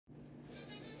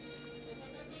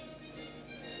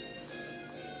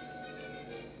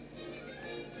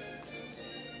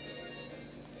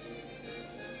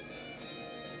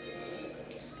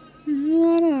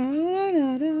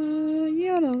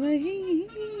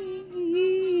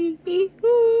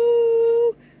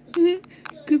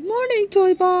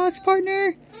toy box,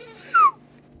 partner.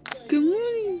 Good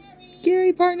morning,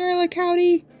 Gary, partner. Like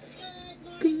howdy.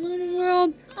 Good morning,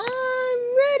 world. I'm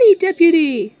ready,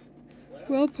 deputy.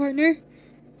 Well, partner.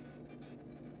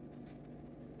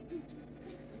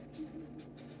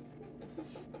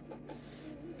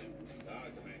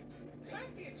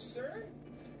 Sir?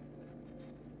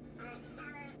 I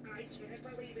can't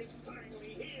believe it's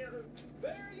finally here.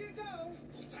 There you go.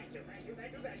 Thank you.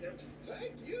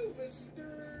 Thank you, Mr.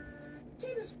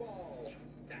 Tennis Balls.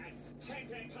 That's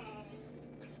Tentacles.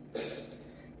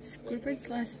 Squidward's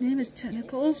last name is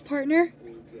Tentacles, partner.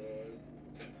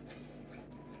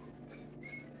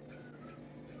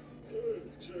 Hey,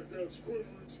 check out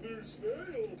Squidward's new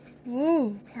snail.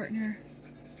 Whoa, partner.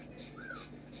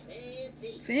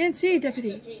 Fancy,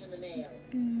 deputy.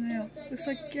 Well, looks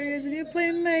like Gary has a new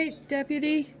playmate,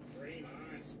 deputy.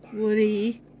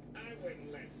 Woody. I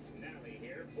wouldn't let Snelly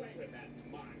here play with that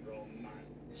mongrel mutt.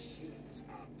 She's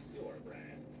a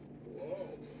purebred. Wow,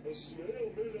 a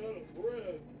snail made out of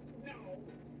bread. No,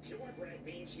 purebred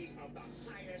means she's of the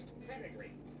highest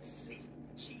pedigree. See,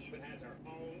 she even has her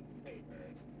own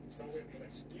papers. So if you'll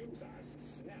excuse us,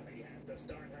 Snelly has to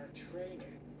start her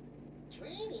training.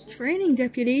 Training,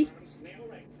 deputy. Snail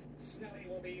race. Snelly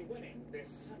will be winning this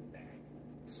Sunday.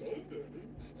 Sunday?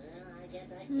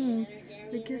 Well,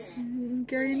 I guess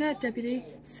Gary and that, deputy.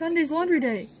 Sunday's laundry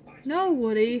day. No,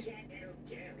 Woody. Can't hear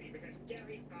Gary because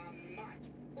Gary's a mutt.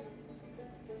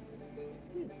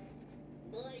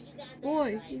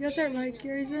 Boy, you got that right,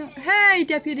 Gary's out. Hey,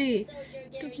 deputy!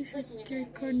 Deputy said Gary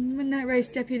couldn't win that race,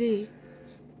 deputy.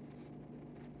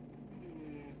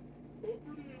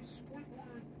 Operative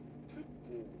Squidward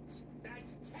Tentacles.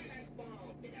 That's tennis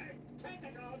ball.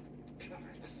 Tentacles. Come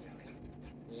on, Snelly.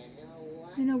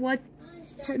 You know what,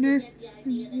 partner?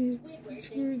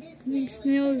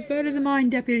 Snail is better than mine,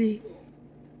 deputy.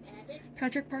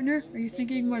 Patrick, partner, are you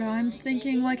thinking what I'm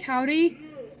thinking, like howdy?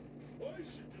 Yeah, I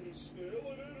should get a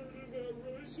snail and enter in that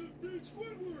race and beat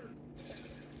Squidward.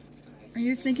 Are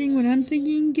you thinking what I'm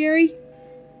thinking, Gary?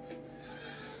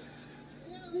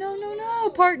 No,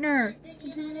 partner!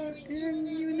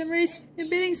 You in the race, you're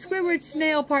beating Squidward's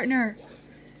snail, partner.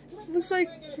 Looks like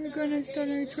we're gonna start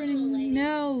our training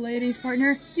now, ladies,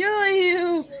 partner.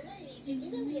 You!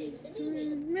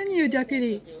 Menu,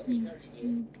 deputy.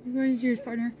 Where's yours,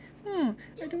 partner? I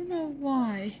don't know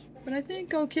why, but I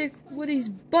think I'll kick Woody's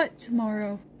butt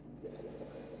tomorrow.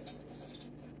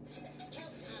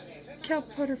 Cow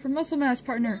powder for muscle mass,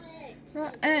 partner.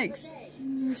 Raw eggs.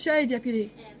 Shay,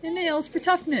 deputy. And nails for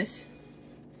toughness.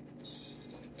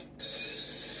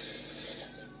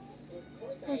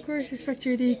 Of course, I expect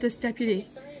you to eat this, deputy.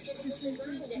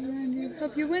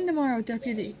 Help you win tomorrow,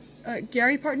 deputy.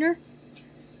 Gary, partner?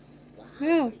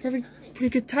 Wow, pretty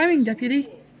good timing, deputy.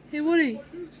 Hey, Woody.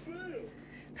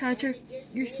 Patrick,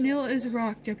 your snail is a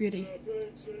rock, deputy.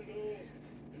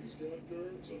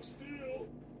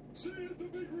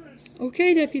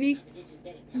 Okay, deputy.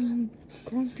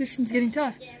 Competition's getting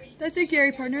tough. That's it,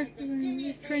 Gary, partner.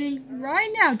 He's training right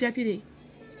now, deputy.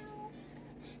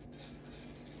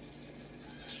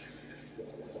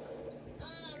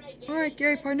 Alright,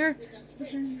 Gary, partner.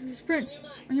 Sprints.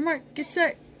 On your mark, get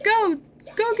set, go!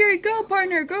 Go, Gary, go,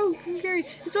 partner! Go, Gary.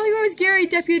 It's all yours, Gary,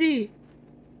 deputy.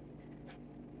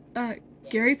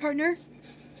 Gary, partner?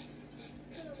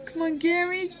 Come on,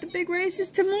 Gary. The big race is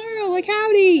tomorrow, like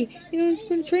howdy. You know, it's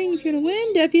been training if you're gonna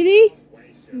win, deputy.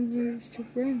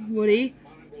 Woody.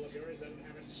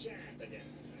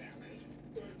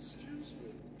 Excuse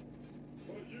me,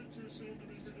 but you two seem to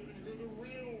be forgetting who the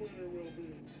real winner will be.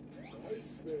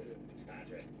 Nice there.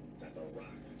 Patrick, that's a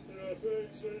rock. Yeah,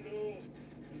 thanks, I know.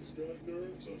 He's got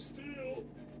nerves of steel.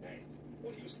 Hey,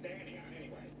 what are you standing on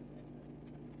anyway?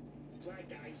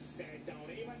 Like I said, don't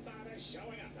even bother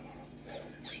showing up tomorrow.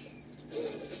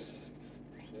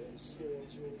 Those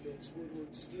snails really got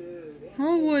Squidward scared.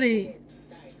 Oh, Woody.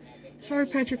 Sorry,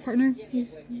 Patrick, partner.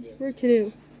 Work to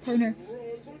do, partner.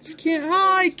 You can't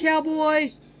hide, cowboy.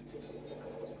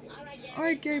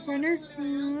 Alright, Gary, partner.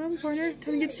 Partner.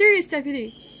 Time to get serious,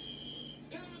 deputy.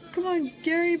 Come on,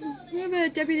 Gary. Move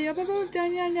it, deputy. Up,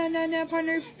 down,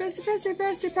 partner. Faster,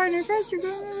 partner. Faster,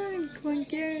 go. Come on,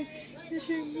 Gary.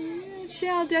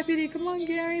 Shell, deputy. Come on,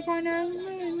 Gary, partner.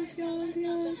 Let's go. Let's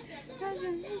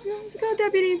go,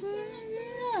 deputy.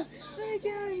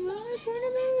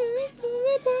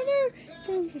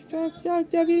 Stop,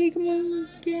 deputy. Come on,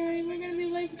 Gary. We're gonna be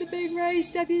late for the big race,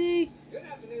 deputy. Good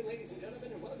afternoon, ladies and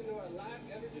gentlemen, and welcome to our live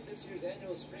coverage of this year's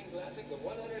annual Spring Classic, the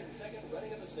 102nd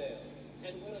running of the snail.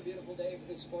 And what a beautiful day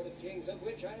for the sport of kings, of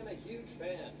which I am a huge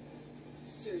fan.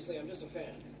 Seriously, I'm just a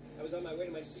fan. I was on my way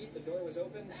to my seat, the door was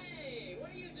open. Hey, what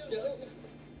are you doing?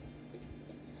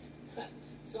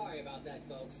 Sorry about that,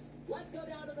 folks. Let's go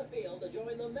down to the field to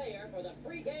join the mayor for the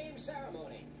pre-game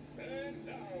ceremony. And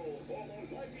now, for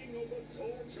the lighting of the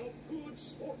torch of good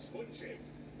sportsmanship,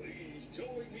 please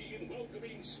join me in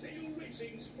welcoming Snail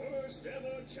Racing's first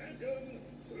ever champion,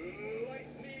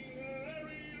 Lightning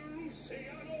Larry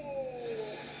Luciano.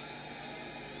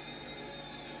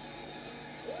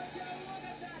 Would you look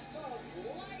at that, folks?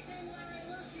 Lightning Larry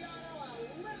Luciano, a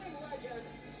living legend,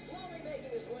 slowly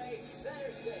making his way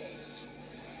center stage.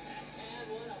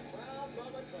 And what a proud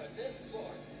moment for this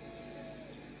sport.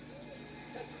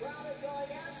 The crowd is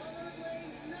going absolutely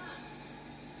nuts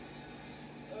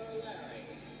for Larry.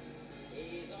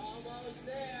 He's almost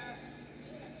there.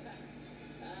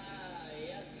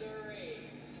 Yes, sirree.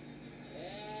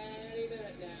 Any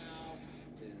minute now.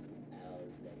 2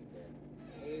 hours later.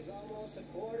 He's almost a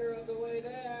quarter of the way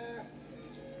there.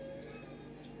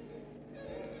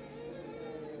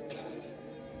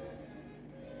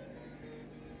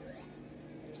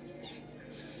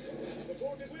 The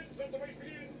torch is lit. Let the race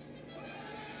begin.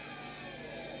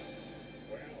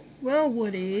 Well,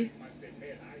 Woody. I must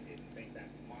admit, I didn't think that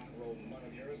Monroe mutt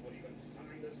of yours would even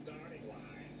find the starting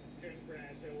line.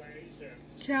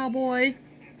 Congratulations. Cowboy.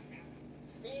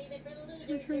 Save it for the losers.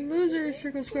 Save for loser.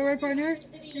 Circle square right, partner.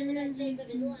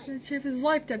 Let's save his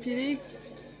life, deputy.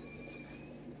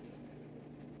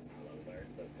 I'll alert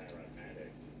the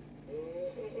paramedics.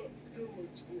 Good one,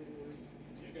 Squidward.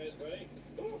 You guys ready?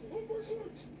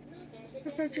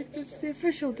 Perfect. That's the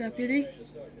official deputy. Ready to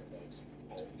start here, folks.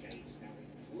 Okay, Sally,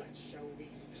 let's show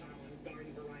these common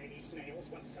garden variety snails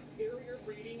what superior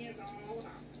breeding is all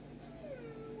about.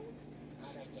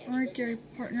 Alright, Gary,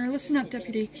 partner. Listen up,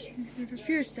 deputy. You're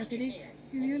fierce, deputy.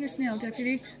 You're a snail,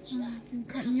 deputy. I'm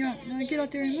cutting you out. Now get out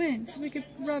there and win, so we can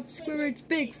rub Squidward's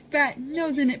big, fat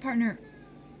nose in it, partner.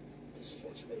 This is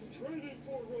what you've been training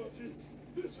for, Rocky.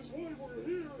 This is why we're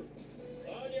here.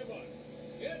 On your mark.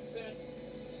 Get set.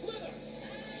 Slither!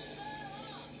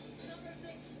 Number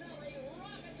 6, Snelly,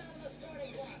 rockets out of the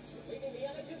starting blocks, leaving the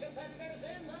other 2 competitors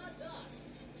in the dust.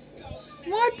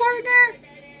 What, partner?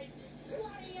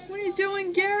 What are you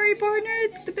doing, Gary, partner?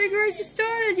 The big race has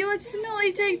started. You let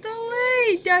Snelly take the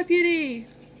lead, deputy.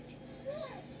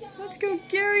 Let's go,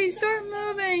 Gary. Start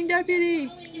moving, deputy.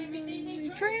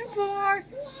 Train for.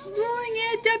 Rolling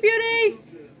it, deputy.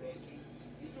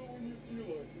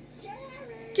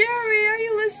 Gary, are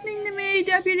you listening to me,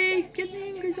 deputy? Get the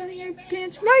fingers out of your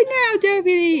pants right now,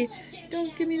 deputy.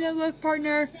 Don't give me that look,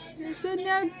 partner. I said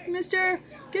now, mister.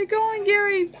 Get going,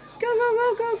 Gary. Go, go,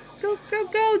 go, go, go, go,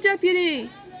 go, deputy. And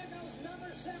there goes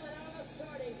number 7 out of the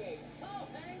starting gate. Oh,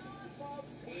 hang on,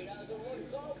 folks. He doesn't look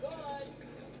so good.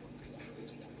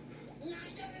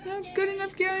 Not good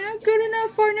enough, Gary. Not good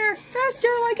enough, partner.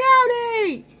 Faster, like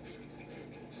howdy.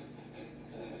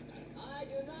 I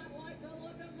do not like the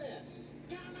look of this.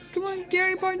 Come on,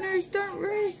 Gary, partner. Start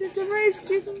race. It's a race.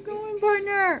 Keep going,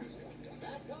 partner.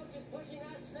 That coach is pushing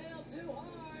that snail too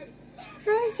hard.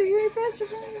 Faster, Gary. Faster,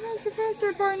 faster, faster,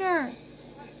 faster, partner.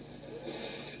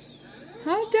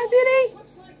 Huh, deputy?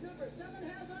 Looks like number 7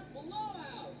 has a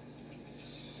blowout.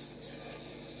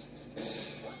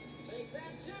 Well, take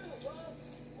that too, folks.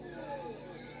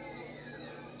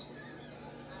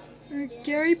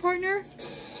 Gary, partner.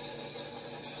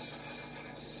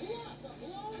 Plus a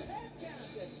blown head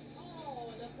gasket. Oh,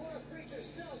 and the poor creature's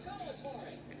still going for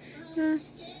it.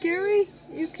 Gary,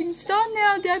 you can stop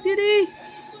now, deputy.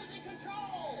 He's losing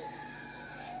control.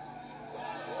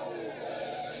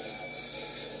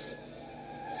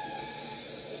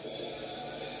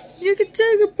 You can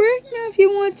take a break now if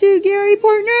you want to, Gary,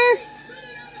 partner.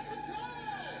 Spinning out of control.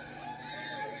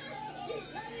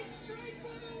 He's heading straight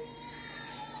for the wall.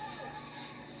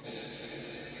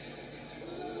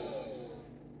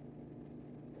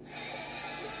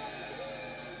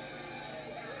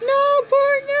 No,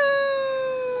 partner.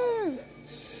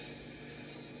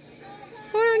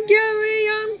 Hold on, Gary.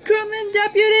 I'm coming,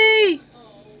 deputy.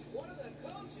 One of the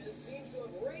coaches seems to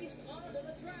have raced onto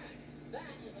the track.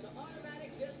 That is an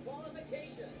automatic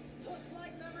disqualification. Looks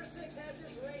like number 6 has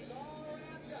this race all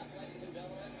wrapped up, ladies and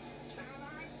gentlemen. Come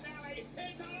on, Sally,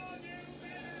 it's all you,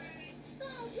 baby.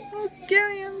 Oh,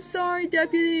 Gary, I'm sorry,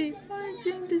 deputy. I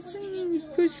think this thing is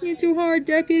pushing you too hard,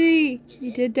 deputy.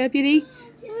 You did, deputy?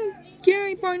 Oh,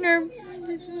 Gary, partner.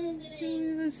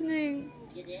 You're listening.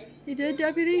 You did? You did,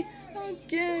 deputy? Oh,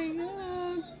 Gary.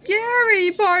 Oh,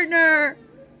 Gary, partner.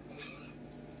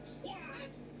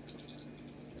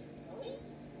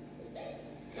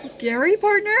 Gary,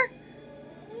 partner?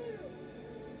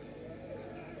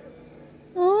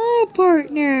 Oh,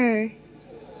 partner.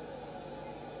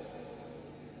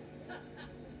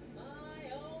 My,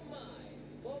 oh my.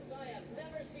 Folks, I have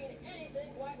never seen anything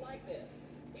quite like this.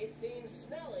 it seems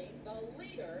Snelly, the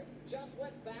leader, just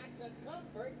went back to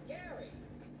comfort Gary.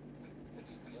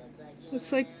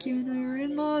 Looks like you and I are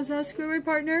in-laws, huh, Squidward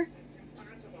partner? It's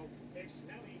impossible. If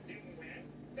Snelly didn't win,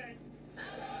 then I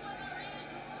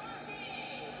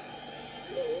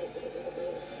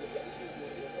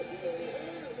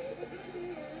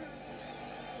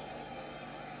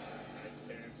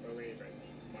can't believe it.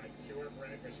 My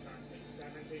purebred, which cost me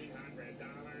 $1,700,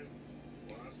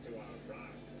 lost to a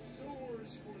rock. Don't worry,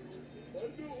 Squidward. I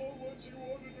know how much you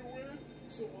wanted to win,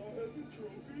 so I had the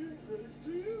trophy engraved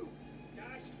to you.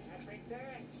 Gosh, big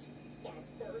thanks. The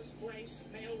first place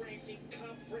snail racing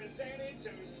cup presented to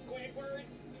Squidward,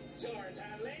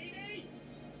 Georgia lady.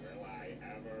 Will I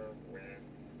ever win?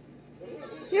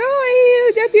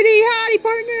 Yo, Deputy, howdy,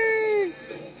 partner!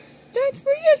 That's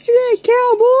for yesterday,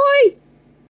 cowboy!